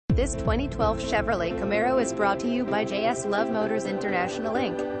This 2012 Chevrolet Camaro is brought to you by JS Love Motors International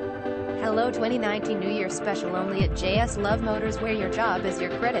Inc. Hello 2019 New Year special only at JS Love Motors, where your job is your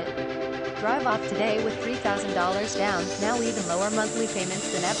credit. Drive off today with $3,000 down, now even lower monthly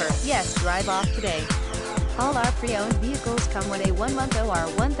payments than ever. Yes, drive off today. All our pre-owned vehicles come with a 1-month or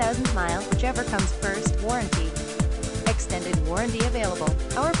 1,000 mile, whichever comes first, warranty. Extended warranty available.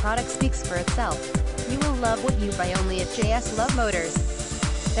 Our product speaks for itself. You will love what you buy only at JS Love Motors.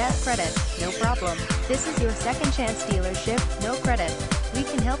 Bad credit? No problem. This is your second chance dealership, no credit. We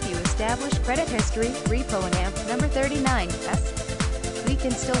can help you establish credit history, repo and amp number 39S. We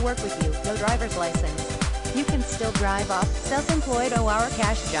can still work with you, no driver's license. You can still drive off, self-employed or our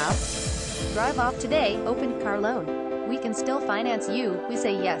cash job. Drive off today, open car loan. We can still finance you, we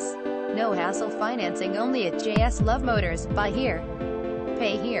say yes. No hassle financing only at JS Love Motors. Buy here.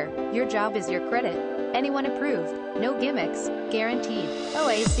 Pay here. Your job is your credit. Anyone approved. No gimmicks. Guaranteed.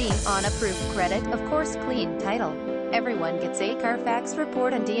 OAC on approved credit, of course. Clean title. Everyone gets a Carfax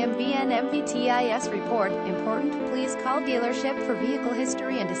report and DMV and MVTIS report. Important, please call dealership for vehicle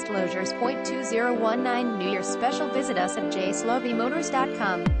history and disclosures. .2019 New Year special. Visit us at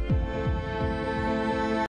jslovemotors.com.